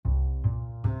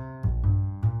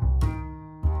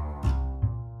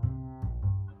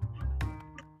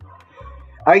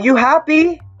Are you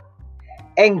happy?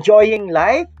 Enjoying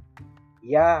life?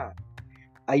 Yeah.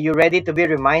 Are you ready to be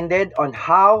reminded on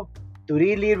how to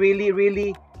really, really,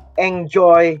 really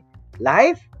enjoy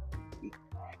life?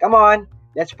 Come on,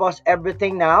 let's pause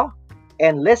everything now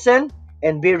and listen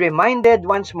and be reminded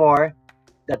once more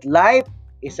that life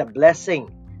is a blessing,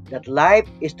 that life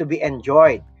is to be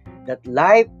enjoyed, that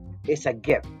life is a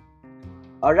gift.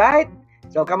 All right?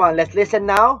 So come on, let's listen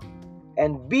now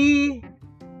and be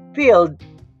filled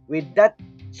with that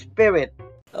spirit.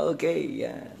 Okay,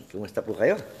 yan. Kumusta po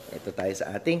kayo? Ito tayo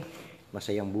sa ating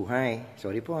masayang buhay.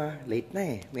 Sorry po ha, late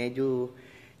na eh. Medyo,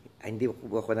 hindi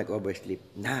po ako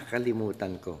nag-oversleep.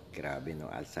 Nakalimutan ko. Grabe no,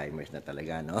 Alzheimer's na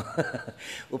talaga no.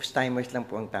 Oops-timers lang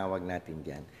po ang tawag natin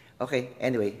dyan. Okay,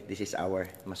 anyway, this is our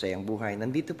masayang buhay.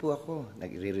 Nandito po ako.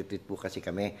 Nagre-retreat po kasi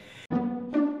kami.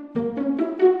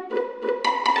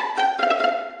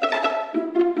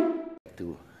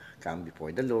 To come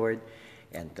before the Lord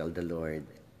and tell the Lord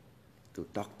to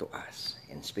talk to us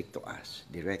and speak to us,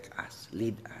 direct us,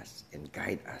 lead us, and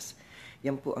guide us.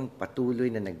 Yan po ang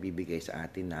patuloy na nagbibigay sa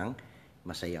atin ng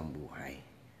masayang buhay.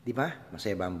 Di ba?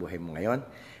 Masaya ba ang buhay mo ngayon?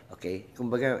 Okay?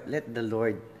 Kumbaga, let the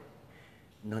Lord,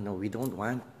 no, we don't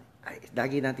want,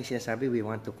 lagi natin sinasabi, we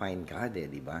want to find God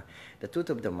eh, di ba? The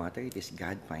truth of the matter, it is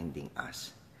God finding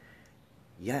us.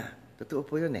 Yeah, totoo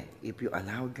po yun eh. If you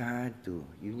allow God to,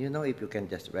 you know, if you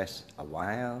can just rest a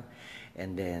while,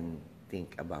 and then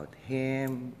think about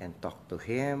Him and talk to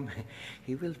Him,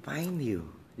 He will find you.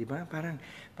 Di ba?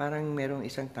 Parang merong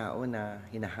isang tao na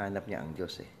hinahanap niya ang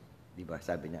Diyos eh. Di ba?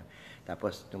 Sabi niya.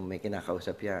 Tapos, nung may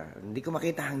kinakausap siya, hindi ko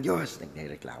makita ang Diyos.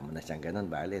 Nagreklamo na siyang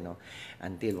ganun, bale, no?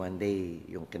 Until one day,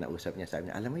 yung kinausap niya, sabi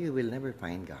niya, alam mo, you will never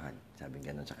find God. Sabi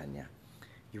ganun sa kanya.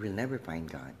 You will never find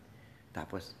God.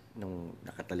 Tapos, nung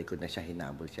nakatalikod na siya,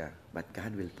 hinabol siya. But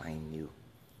God will find you.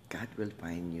 God will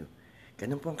find you.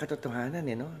 Ganun po ang katotohanan,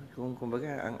 no?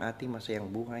 Kumbaga, ang ating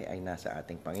masayang buhay ay nasa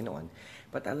ating Panginoon.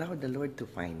 But allow the Lord to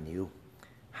find you.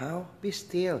 How? Be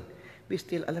still. Be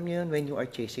still. Alam niyo yun, when you are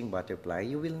chasing butterfly,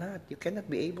 you cannot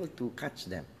be able to catch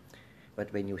them. But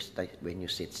when you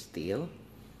sit still,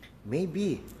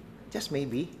 maybe, just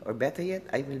maybe, or better yet,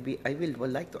 I will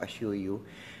like to assure you,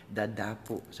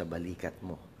 dadapo sa balikat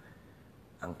mo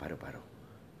ang paru-paro.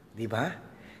 Di ba?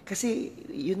 Kasi,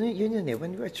 yun eh.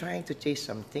 When we are trying to chase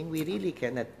something, we really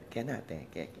cannot eh.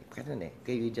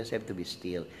 Okay, you just have to be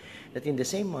still. That in the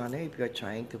same manner, if you are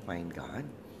trying to find God,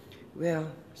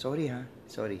 well, sorry.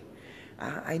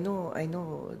 I know,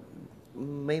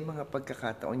 may mga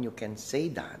pagkakataon you can say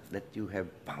that you have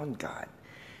found God.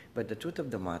 But the truth of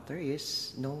the matter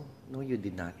is, no, you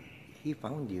did not. He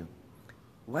found you.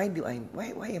 Why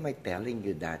am I telling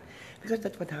you that? Because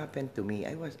that's what happened to me.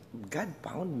 God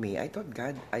found me. I thought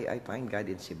I find God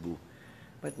in Cebu.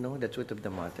 But no, the truth of the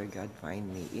matter, God find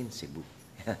me in Cebu.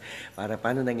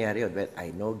 Paano nangyari yun? Well,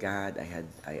 I know God.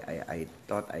 I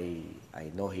thought I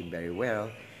know Him very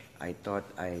well. I thought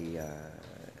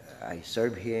I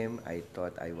serve Him. I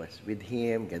thought I was with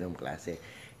Him. Ganong klase.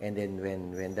 And then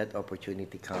when that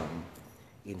opportunity come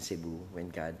in Cebu,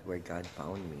 where God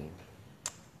found me,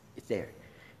 it's there.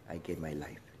 I gave my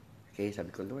life. Okay,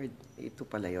 sabi ko, Lord, ito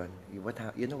pala yun.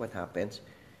 You know what happens?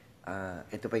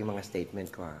 Ito pa yung mga statement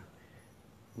ko ha.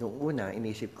 Noong una,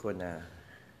 inisip ko na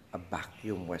a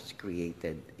vacuum was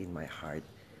created in my heart,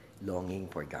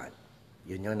 longing for God.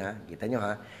 Yun ha. Kita nyo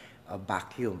ha? A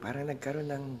vacuum. Parang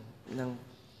nagkaroon ng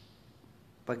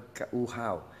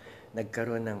pagkauhaw.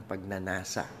 Nagkaroon ng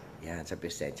pagnanasa. Yan, sa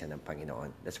presensya ng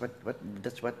Panginoon. That's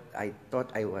what I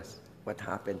thought what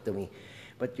happened to me.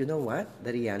 But you know what?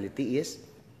 The reality is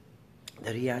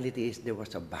there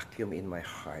was a vacuum in my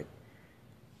heart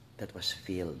that was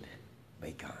filled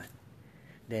by God.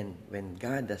 Then, when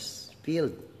God has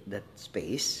filled that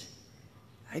space,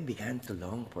 I began to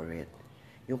long for it.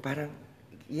 Yung parang,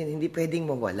 hindi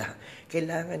pwedeng mawala.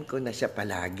 Kailangan ko na siya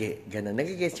palagi. Ganun.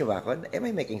 Nagigets niyo ba ako? Am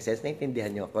I making sense? Naintindihan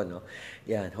niyo ako, no?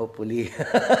 Yan, hopefully.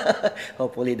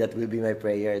 Hopefully that will be my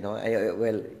prayer, no?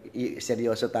 Well,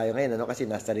 seryoso tayo ngayon, no? Kasi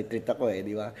nasa retreat ako,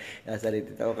 di ba? Nasa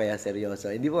retreat ako, kaya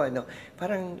seryoso. Hindi po,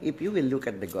 parang if you will look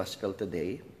at the gospel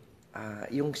today,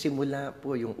 yung simula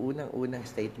po, yung unang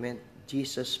statement,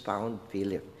 Jesus found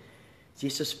Philip.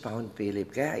 Jesus found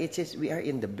Philip. Kaya it says we are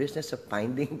in the business of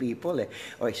finding people.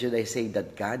 Or should I say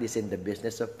that God is in the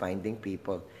business of finding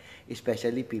people.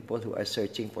 Especially people who are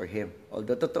searching for Him.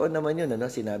 Although totoo naman yun,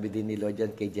 sinabi din ni Lord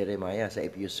yan kay Jeremiah, sa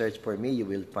if you search for me, you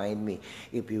will find me.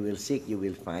 If you will seek, you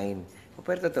will find.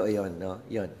 Pero totoo yun, no?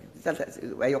 Yun.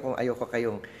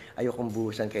 Ayokong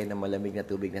buhusan kayo ng malamig na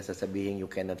tubig na sasabihin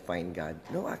you cannot find God.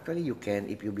 No, actually you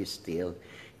can. If you be still,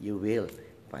 you will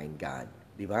find God.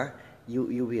 Di ba? You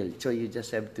will. So you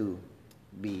just have to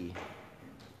be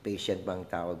patient bang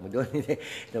tawag mo doon?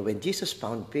 No, when Jesus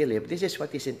found Philip, this is what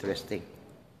is interesting.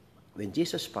 When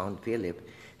Jesus found Philip,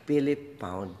 Philip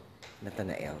found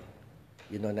Nathanael.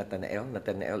 You know Nathanael?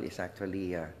 Nathanael is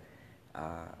actually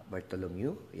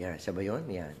Bartholomew. Yeah, siya ba yun?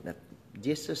 Yeah.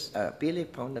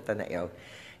 Philip found Nathanael,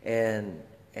 and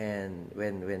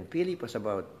when Philip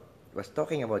was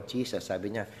talking about Jesus,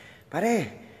 sabi niya,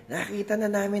 pare, nakita na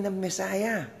namin ang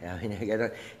Mesaya. Sabi niya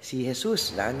gano'n, si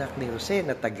Jesus, na anak ni Jose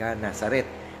na taga Nazaret.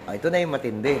 Ito na yung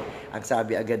matindi. Ang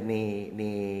sabi agad ni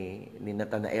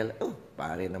Nathanael,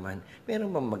 pare naman,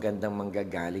 meron bang magandang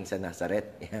manggagaling sa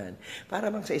Nazaret? Yan. Para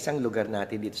bang sa isang lugar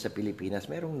natin dito sa Pilipinas,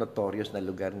 merong notorious na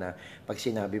lugar na pag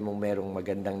sinabi mong merong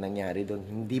magandang nangyari doon,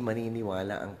 hindi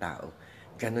maniniwala ang tao.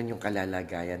 Ganon yung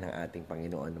kalalagayan ng ating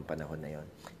Panginoon ng panahon na yon.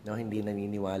 No, hindi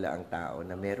naniniwala ang tao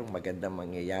na merong magandang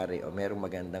mangyayari o merong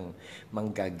magandang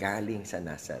manggagaling sa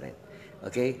Nazaret.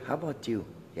 Okay? How about you?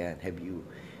 Yan. Have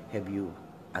you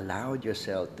allowed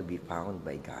yourself to be found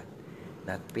by God?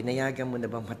 Na pinayagan mo na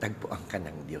bang matagpuan ka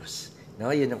ng Diyos? No,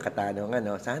 yun yung katanungan,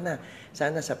 no. Sana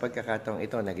sa pagkakataong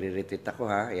ito, nagre-retreat ako,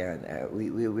 ha. Yan,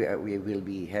 we will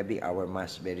be having our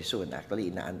mass very soon. Actually,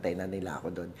 inaantay na nila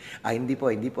ako doon. Hindi po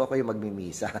ako yung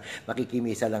magmimisa.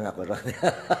 Makikimisa lang ako ron.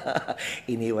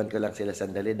 Iniwan ko lang sila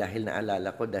sandali dahil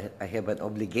naalala ko dahil I have an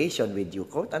obligation with you,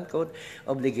 quote unquote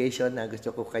obligation, na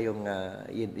gusto ko kayong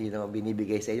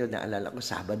binibigay sa inyo. Naalala ko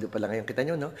Sabado pa lang ngayon, kita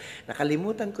nyo, no.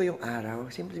 Nakalimutan ko yung araw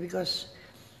simply because,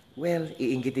 well,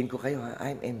 iinggitin ko kayo, ha.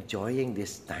 I'm enjoying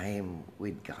this time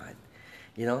with God.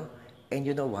 You know? And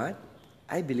you know what?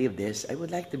 I believe this. I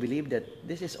would like to believe that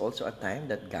this is also a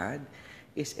time that God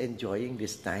is enjoying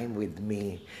this time with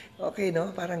me. Okay,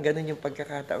 no? Parang ganun yung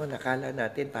pagkakataon. Nakala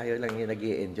natin tayo lang yung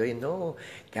nag-i-enjoy. No,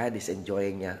 God is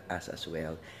enjoying us as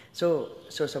well. So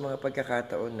sa mga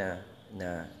pagkakataon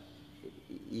na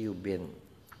you've been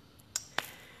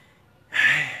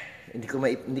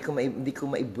hindi ko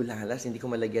maibulalas, hindi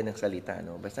ko malagyan ng salita,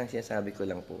 no. Basta ang sinasabi ko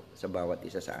lang po sa bawat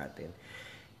isa sa atin,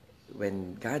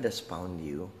 when God has found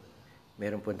you,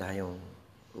 meron po tayong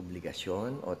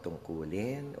obligasyon o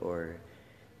tungkulin or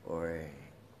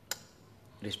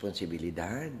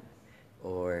responsibilidad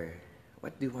or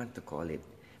what do you want to call it?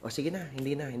 O sige na,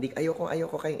 hindi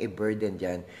ayoko kayong i-burden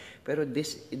diyan. Pero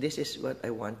this is what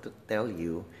I want to tell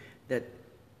you, that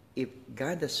if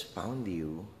God has found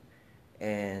you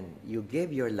and you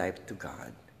gave your life to God,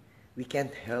 we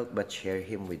can't help but share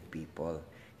Him with people.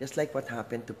 Just like what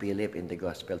happened to Philip in the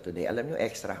gospel today. Alam nyo,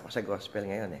 extra ako sa gospel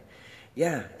ngayon eh.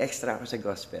 Yeah, extra ako sa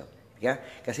gospel. Yeah?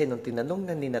 Kasi nung tinanong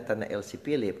na ni Nathanael si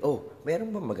Philip,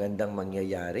 meron ba magandang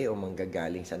mangyayari o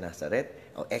manggagaling sa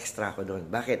Nazaret? Extra ako doon.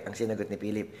 Bakit? Ang sinagot ni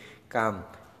Philip, come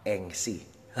and see.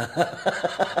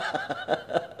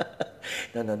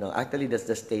 No. Actually, that's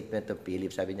the statement of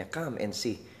Philip. Sabi niya, come and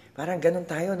see. Parang ganun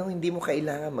tayo, no? Hindi mo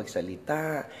kailangan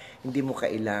magsalita, hindi mo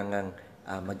kailangan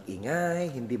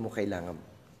mag-ingay, hindi mo kailangan,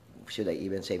 should I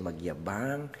even say,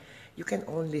 magyabang. You can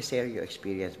only share your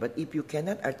experience. But if you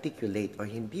cannot articulate or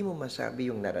hindi mo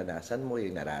masabi yung naranasan mo,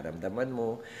 yung nararamdaman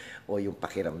mo, o yung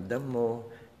pakiramdam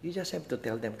mo, you just have to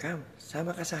tell them, come,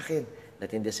 sama ka sa akin.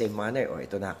 That in the same manner,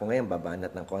 ito na ako ngayon,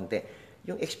 babanat ng konti.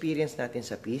 Yung experience natin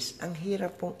sa peace, ang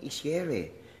hirap pong i-share eh.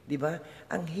 Di ba?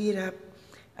 Ang hirap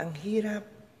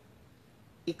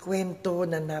ikwento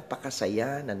na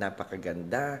napakasaya, na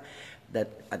napakaganda, that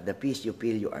at the peace you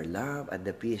feel you are loved, at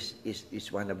the peace is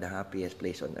one of the happiest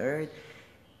place on earth.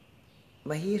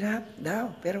 Mahirap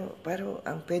daw, pero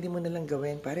ang pwede mo nalang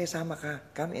gawin, pare, sama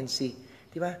ka, come and see.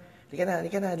 Di ba? Lika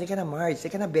na Marge,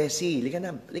 lika na Bessie, lika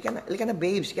na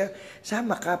babes,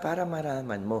 sama ka para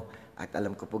maraman mo. At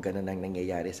alam ko po ganun ang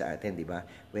nangyayari sa atin, di ba?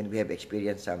 When we have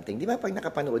experienced something, di ba pag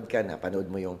nakapanood ka na, panood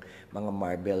mo yung mga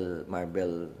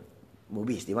Marvel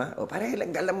movies, di ba? Pare,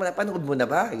 alam mo, napanood mo na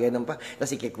ba? Ganun pa.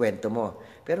 Tapos ikikwento mo.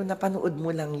 Pero napanood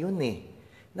mo lang yun eh.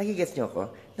 Nagigets nyo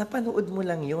ko? Napanood mo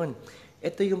lang yun.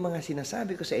 Ito yung mga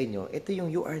sinasabi ko sa inyo, ito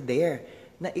yung you are there,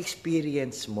 na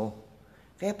experience mo.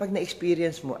 Kaya pag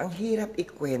na-experience mo, ang hirap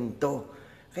ikwento.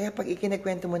 Kaya pag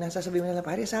ikinikwento mo na, sasabihin mo na lang,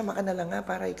 pare, sama ka na lang nga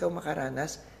para ikaw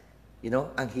makaranas. You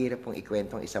know, ang hirap pong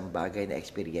ikwento ang isang bagay na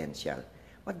experiential.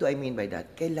 What do I mean by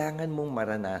that? Kailangan mong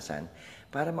maranasan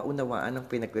para maunawaan ang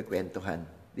pinagkikwentuhan.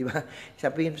 Di ba?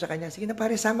 Sabihin mo sa kanya, sige na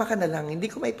pare, sama ka na lang.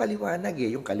 Hindi ko maipaliwanag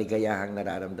eh. Yung kaligayahang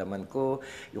nararamdaman ko,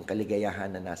 yung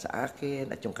kaligayahan na nasa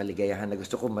akin, at yung kaligayahan na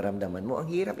gusto ko maramdaman mo. Ang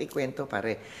hirap ikwento,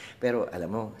 pare. Pero alam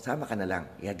mo, sama ka na lang.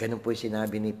 Ganun po yung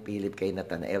sinabi ni Philip kay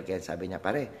Nathanael. Kaya sabi niya,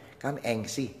 pare, Come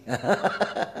angsty.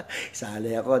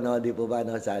 Sali ako, no? Di po ba,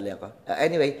 no? Sali ako.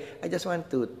 Anyway, I just want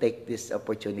to take this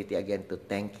opportunity again to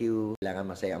thank you. Kailangan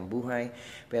masaya ang buhay.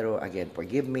 Pero again,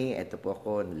 forgive me. Ito po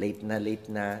ako, late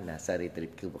na. Nasa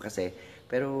retreat ko po kasi.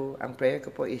 Pero ang prayer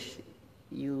ko po is,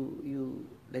 you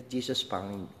let Jesus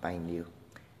find you.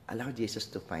 Allow Jesus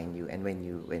to find you. And when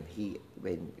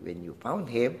you found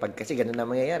Him, pag kasi ganun na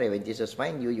mangyayari, when Jesus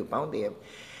find you, you found Him,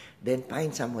 then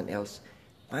find someone else.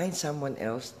 Find someone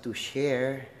else to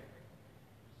share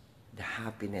the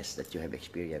happiness that you have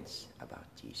experienced about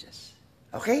Jesus.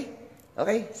 Okay?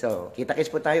 Okay? So,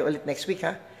 kita-kits po tayo ulit next week,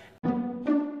 ha?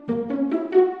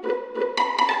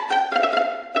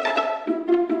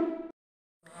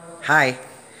 Hi.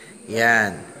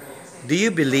 Yan. Do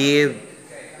you believe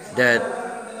that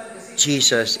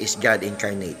Jesus is God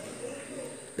incarnate?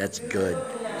 That's good.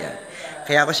 Yan.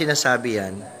 Kaya ako sinasabi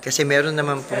yan, kasi meron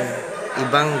naman pong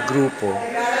ibang grupo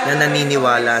na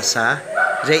naniniwala sa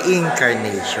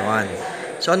reincarnation.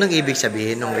 So, anong ibig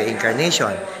sabihin ng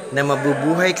reincarnation? Na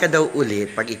mabubuhay ka daw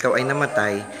ulit pag ikaw ay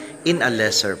namatay in a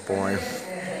lesser form.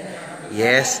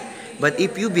 Yes, but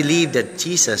if you believe that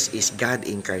Jesus is God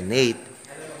incarnate,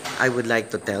 I would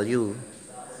like to tell you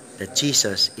that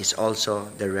Jesus is also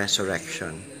the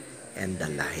resurrection and the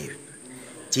life.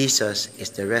 Jesus is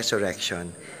the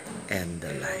resurrection and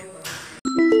the life.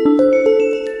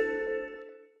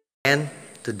 And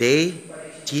today,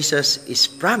 Jesus is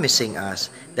promising us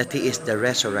that He is the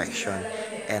resurrection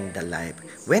and the life.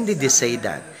 When did He say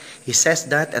that? He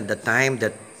says that at the time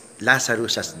that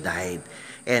Lazarus has died.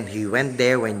 And He went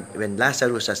there when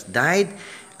Lazarus has died.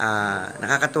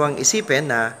 Nakakatuwang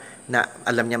isipin na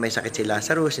alam niya may sakit si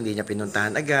Lazarus, hindi niya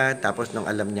pinuntahan agad. Tapos nung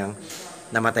alam niyang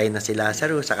namatay na si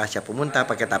Lazarus, saka siya pumunta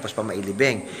pagkatapos pa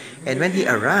mailibing. And when He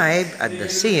arrived at the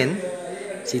scene,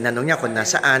 sinanong niya kung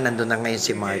nasaan, nandun na ngayon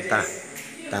si Martha.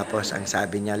 Tapos ang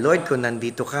sabi niya, Lord, kung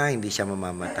nandito ka, hindi siya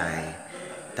mamamatay.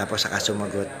 Tapos saka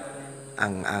sumagot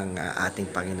ang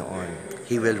ating Panginoon,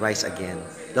 He will rise again.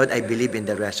 Lord, I believe in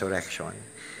the resurrection,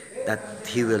 that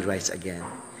He will rise again.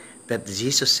 But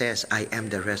Jesus says, I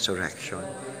am the resurrection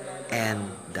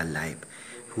and the life.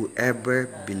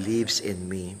 Whoever believes in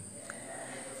me,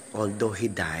 although he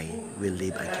die, will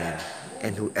live again.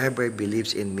 And whoever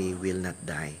believes in me will not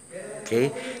die.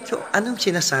 Okay? So, anong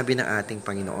sinasabi ng ating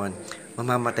Panginoon?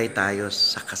 Mamamatay tayo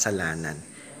sa kasalanan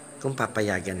kung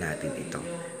papayagan natin ito.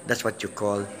 That's what you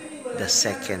call the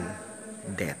second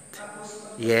death.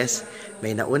 Yes,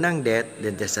 may naunang death,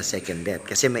 then there's a second death.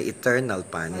 Kasi may eternal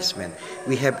punishment.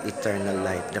 We have eternal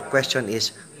life. The question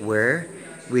is, where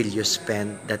will you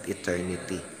spend that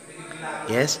eternity?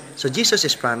 Yes? So Jesus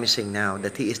is promising now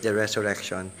that He is the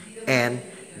resurrection and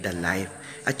the life.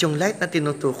 At yung life na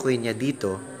tinutukoy niya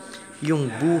dito, yung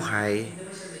buhay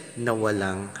na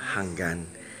walang hanggan.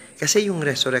 Kasi yung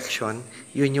resurrection,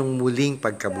 yun yung muling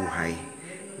pagkabuhay.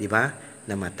 Di ba?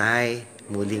 Namatay,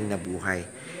 muling nabuhay.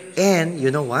 And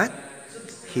you know what?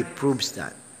 He proves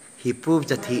that. He proves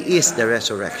that He is the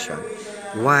resurrection.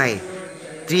 Why?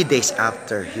 3 days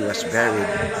after He was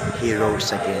buried, He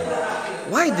rose again.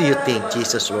 Why do you think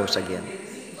Jesus rose again?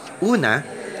 Una,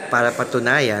 para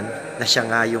patunayan na siya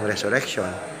nga yung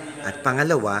resurrection. At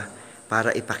pangalawa,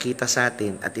 para ipakita sa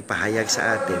atin at ipahayag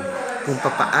sa atin kung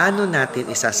papaano natin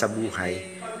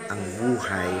isasabuhay ang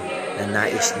buhay na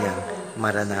nais niyang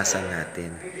maranasan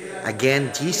natin.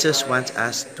 Again, Jesus wants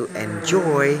us to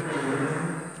enjoy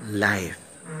life.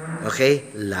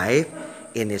 Okay? Life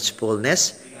in its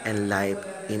fullness and life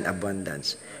in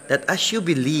abundance. That as you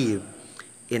believe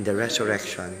in the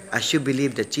resurrection, as you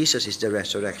believe that Jesus is the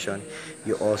resurrection,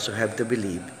 you also have to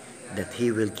believe that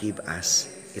He will give us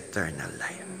eternal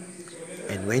life.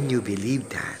 And when you believe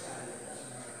that,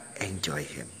 enjoy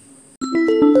Him.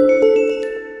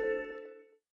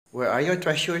 Where are your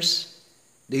treasures?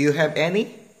 Do you have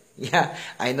any? Yeah,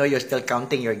 I know you're still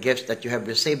counting your gifts that you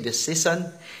have received this season.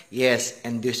 Yes,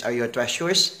 and these are your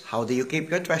treasures. How do you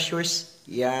keep your treasures?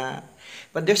 Yeah,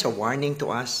 but there's a warning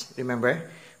to us.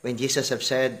 Remember, when Jesus have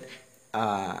said,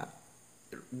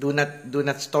 do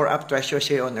not store up treasures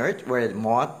here on earth where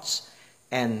moths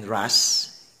and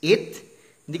rust eat.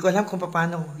 Hindi ko alam kung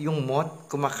paano yung moth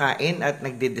kumakain at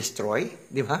nagde-destroy,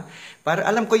 di ba? Para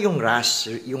alam ko yung rust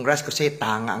kasi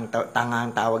tanga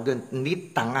ang tawag doon.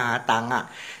 Hindi tanga.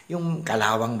 Yung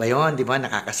kalawang ba yun, di ba?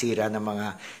 Nakakasira ng mga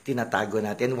tinatago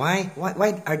natin. Why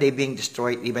are they being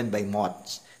destroyed even by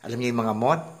moths? Alam niyo yung mga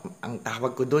moth, ang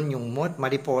tawag ko doon, yung moth,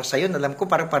 mariposa yun. Alam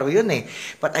ko, paro-paro yun eh.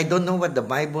 But I don't know what the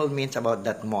Bible means about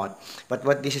that moth. But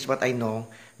this is what I know.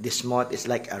 This moth is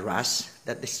like a rust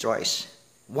that destroys.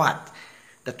 What?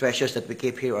 The treasures that we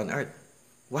keep here on earth.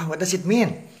 Wow, what does it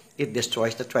mean? It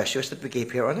destroys the treasures that we keep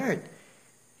here on earth.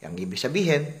 Ang ibig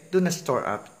sabihin, do not store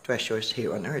up treasures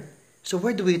here on earth. So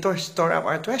where do we store up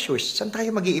our treasures? Saan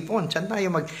tayo mag-iipon? Saan tayo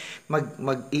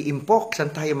mag-iimpok? Saan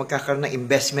tayo magkakaroon ng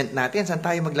investment natin? Saan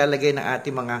tayo maglalagay ng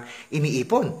ating mga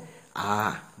iniipon?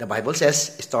 The Bible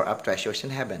says, store up treasures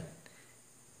in heaven.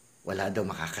 Wala daw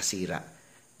makakasira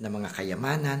na mga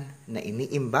kayamanan na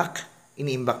iniimbak.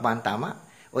 Iniimbak ba ang tama?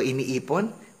 O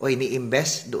iniipon? O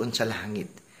iniimbest doon sa langit?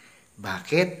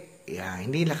 Bakit?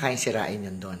 Hindi na kayang sirain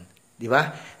yun doon. Di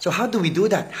ba? So how do we do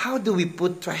that? How do we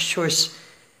put treasures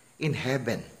in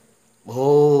heaven?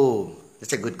 Oh,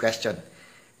 that's a good question.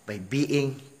 By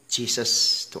being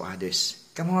Jesus to others.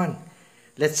 Come on.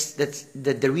 That's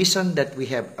the reason that we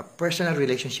have a personal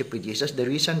relationship with Jesus, the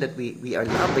reason that we are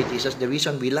loved by Jesus, the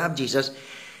reason we love Jesus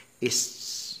is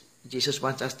Jesus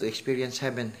wants us to experience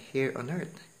heaven here on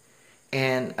earth.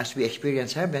 And as we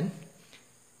experience heaven,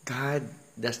 God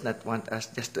does not want us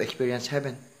just to experience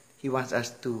heaven. He wants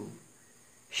us to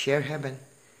share heaven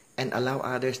and allow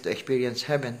others to experience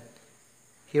heaven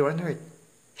here on earth,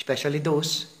 especially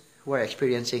those who are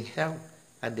experiencing hell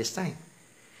at this time.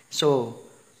 So,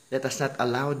 let us not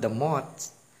allow the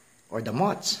moths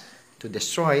to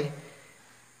destroy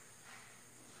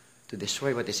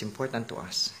what is important to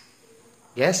us.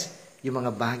 Yes, yung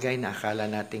mga bagay na akala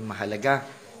nating mahalaga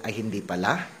ay hindi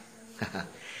pala.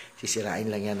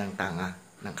 Sisirain lang yan ng tanga,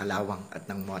 ng kalawang at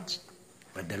ng moths.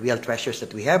 But the real treasures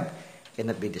that we have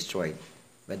cannot be destroyed,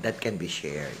 but that can be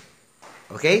shared.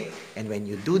 Okay? And when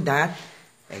you do that,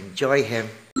 enjoy Him.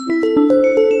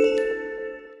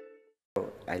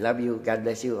 I love you. God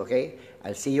bless you. Okay?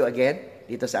 I'll see you again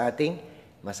dito sa ating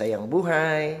Masayang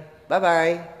Buhay.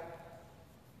 Bye-bye!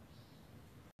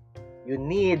 You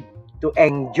need to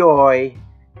enjoy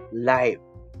life.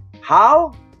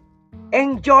 How?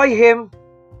 Enjoy Him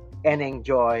and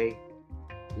enjoy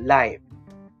life.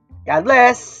 God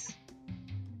bless!